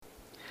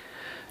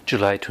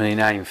July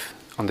 29th,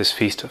 on this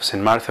feast of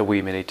St. Martha, we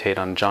meditate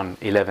on John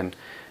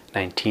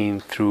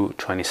 11:19 through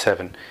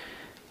 27.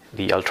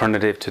 The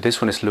alternative to this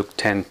one is Luke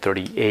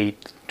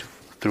 10:38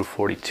 through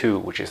 42,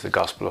 which is the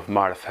Gospel of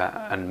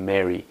Martha and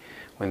Mary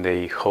when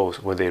they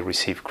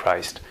receive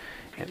Christ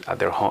in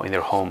their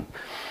home.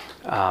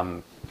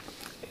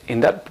 In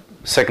that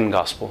second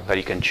Gospel that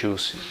you can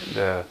choose,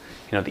 the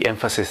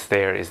emphasis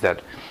there is that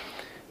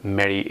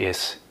Mary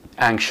is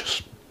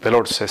anxious. The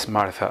Lord says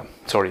Martha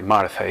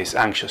is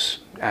anxious,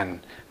 and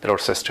the Lord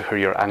says to her,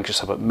 "You're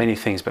anxious about many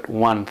things, but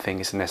one thing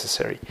is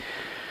necessary."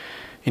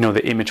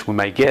 The image we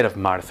might get of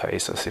Martha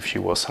is as if she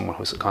was someone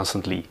who's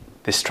constantly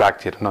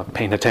distracted, not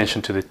paying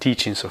attention to the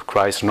teachings of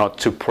Christ, not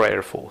too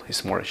prayerful.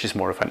 She's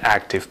more of an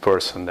active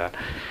person that,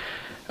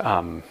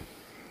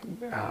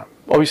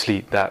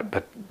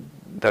 but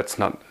that's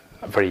not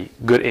a very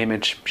good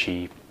image.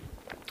 She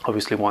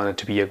obviously wanted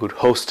to be a good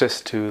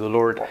hostess to the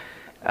Lord.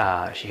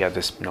 She had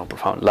this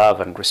profound love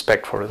and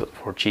respect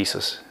for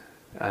Jesus,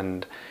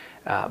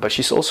 but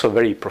she's also a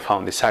very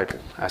profound disciple,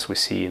 as we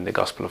see in the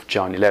Gospel of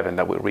John 11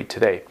 that we'll read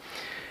today.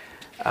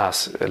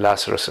 As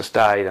Lazarus has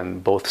died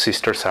and both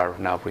sisters are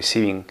now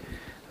receiving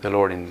the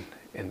Lord in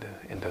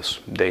those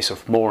days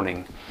of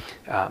mourning,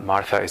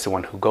 Martha is the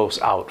one who goes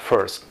out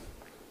first.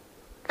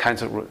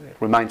 Kind of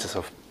reminds us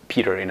of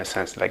Peter in a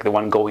sense, like the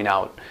one going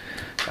out,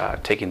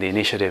 taking the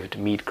initiative to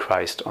meet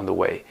Christ on the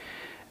way.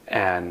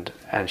 And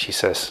she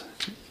says,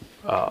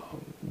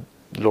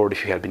 "Lord,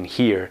 if you had been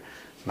here,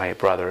 my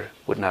brother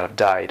would not have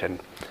died." And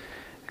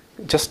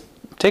just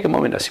take a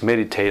moment as you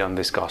meditate on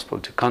this gospel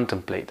to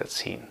contemplate that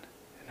scene.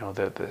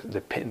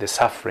 The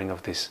suffering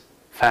of this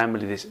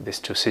family, these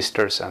two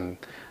sisters and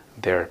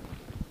their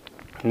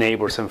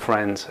neighbors and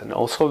friends, and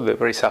also the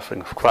very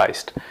suffering of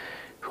Christ,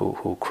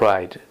 who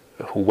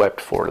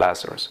wept for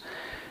Lazarus.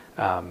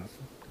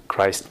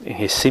 Christ, in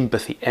his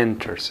sympathy,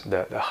 enters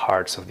the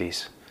hearts of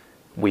these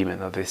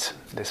women, of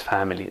this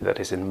family that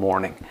is in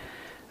mourning.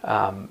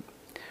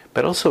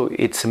 But also,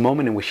 it's a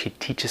moment in which he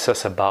teaches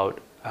us about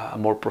a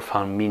more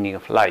profound meaning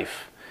of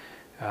life.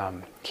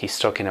 He's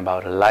talking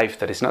about a life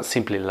that is not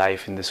simply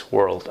life in this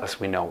world as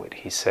we know it.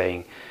 He's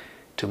saying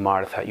to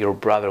Martha, "Your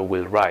brother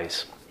will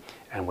rise."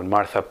 And when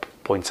Martha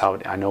points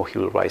out, "I know he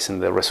will rise in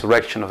the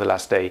resurrection of the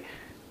last day,"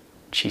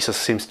 Jesus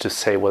seems to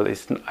say, well,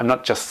 I'm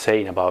not just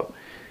saying about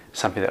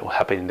something that will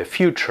happen in the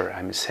future.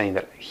 I'm saying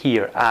that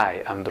here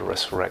I am the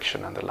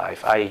resurrection and the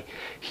life. I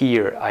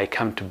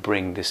come to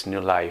bring this new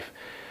life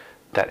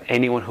that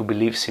anyone who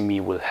believes in me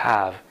will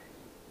have,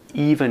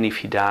 even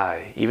if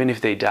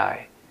they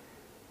die,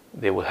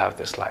 they will have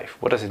this life.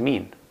 What does it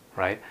mean,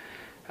 right?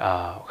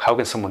 How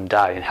can someone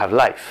die and have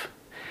life?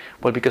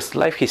 Well, because the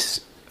life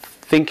he's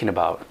thinking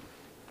about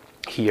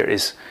here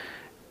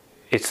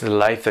it's the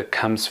life that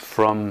comes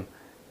from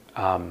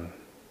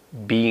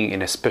being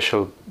in a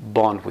special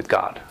bond with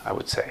God, I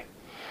would say.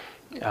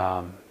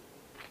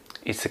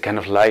 It's the kind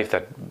of life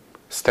that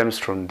stems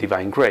from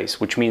divine grace,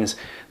 which means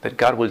that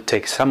God will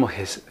take some of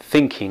his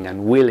thinking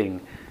and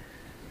willing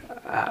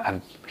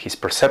and his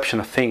perception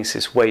of things,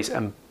 his ways,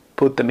 and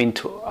put them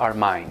into our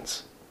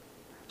minds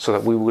so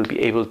that we will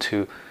be able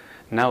to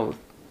now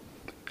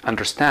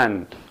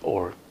understand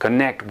or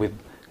connect with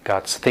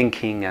God's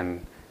thinking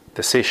and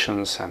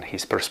decisions and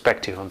his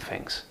perspective on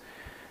things.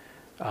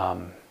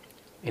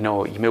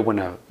 You may want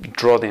to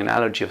draw the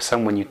analogy of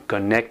someone you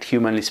connect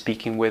humanly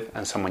speaking with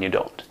and someone you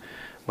don't.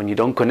 When you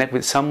don't connect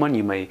with someone,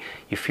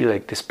 you feel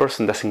like this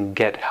person doesn't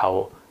get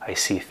how I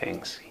see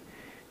things.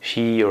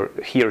 He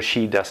or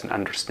she doesn't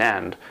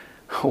understand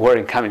where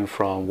I'm coming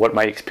from, what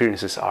my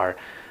experiences are,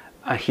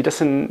 and he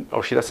doesn't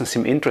or she doesn't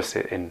seem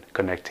interested in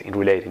connecting, in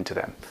relating to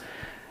them.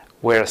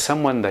 Whereas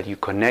someone that you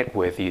connect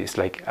with is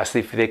like as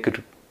if they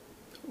could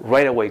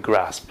right away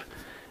grasp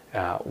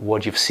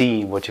what you've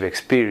seen, what you've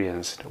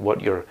experienced, where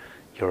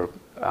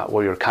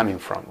you're coming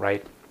from,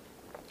 right?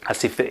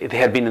 As if they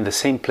had been in the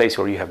same place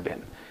where you have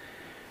been.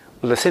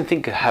 Well, the same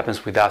thing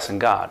happens with us and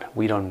God.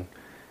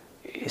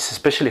 It's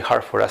especially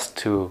hard for us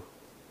to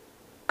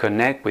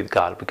connect with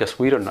God because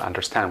we don't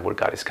understand where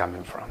God is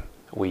coming from.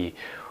 We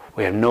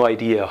have no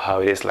idea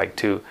how it is like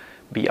to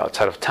be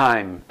outside of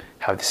time,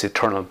 have this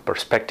eternal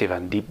perspective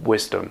and deep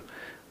wisdom.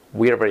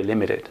 We are very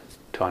limited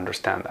to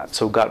understand that.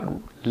 So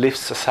God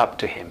lifts us up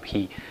to him.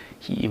 He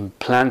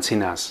implants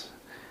in us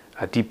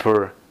a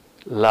deeper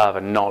love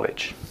and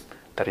knowledge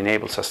that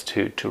enables us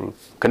to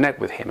connect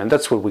with him. And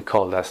that's what we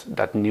call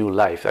that new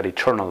life, that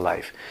eternal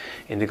life.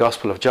 In the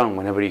Gospel of John,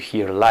 whenever you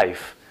hear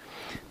life,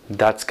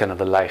 that's kind of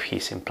the life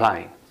he's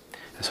implying.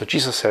 And so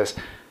Jesus says,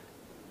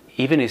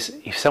 even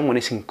if someone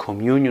is in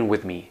communion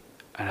with me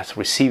and has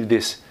received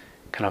this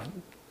kind of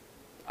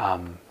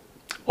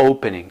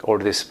opening, or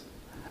this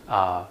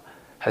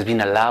has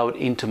been allowed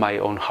into my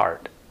own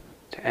heart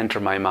to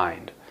enter my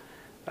mind,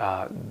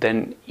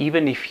 then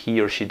even if he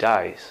or she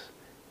dies,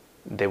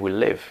 they will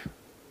live.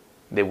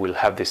 They will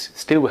have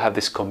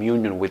this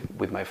communion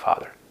with my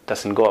Father. It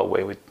doesn't go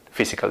away with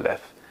physical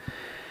death.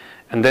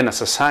 And then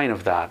as a sign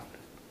of that,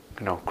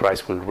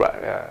 Christ will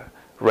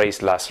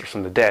raise Lazarus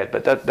from the dead.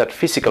 But that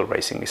physical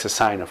raising is a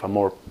sign of a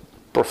more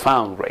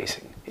profound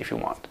raising, if you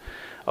want,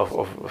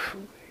 of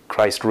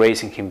Christ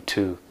raising him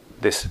to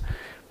this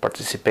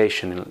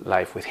participation in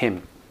life with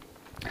him.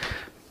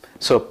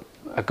 So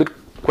a good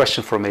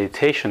question for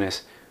meditation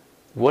is,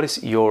 what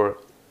is your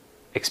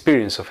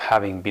experience of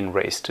having been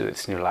raised to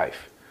this new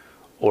life?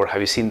 Or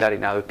have you seen that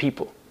in other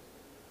people?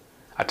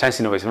 At times,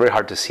 it's very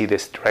hard to see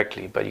this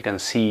directly, but you can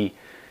see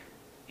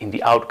in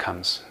the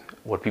outcomes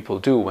what people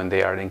do when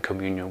they are in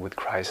communion with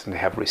Christ and they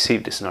have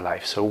received this new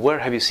life. So where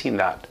have you seen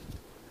that?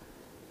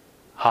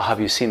 How have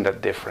you seen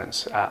that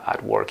difference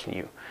at work in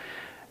you?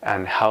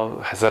 And how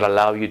has that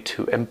allowed you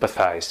to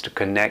empathize, to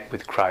connect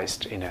with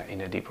Christ in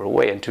a deeper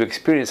way, and to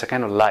experience a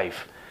kind of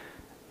life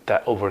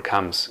that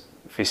overcomes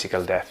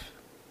physical death?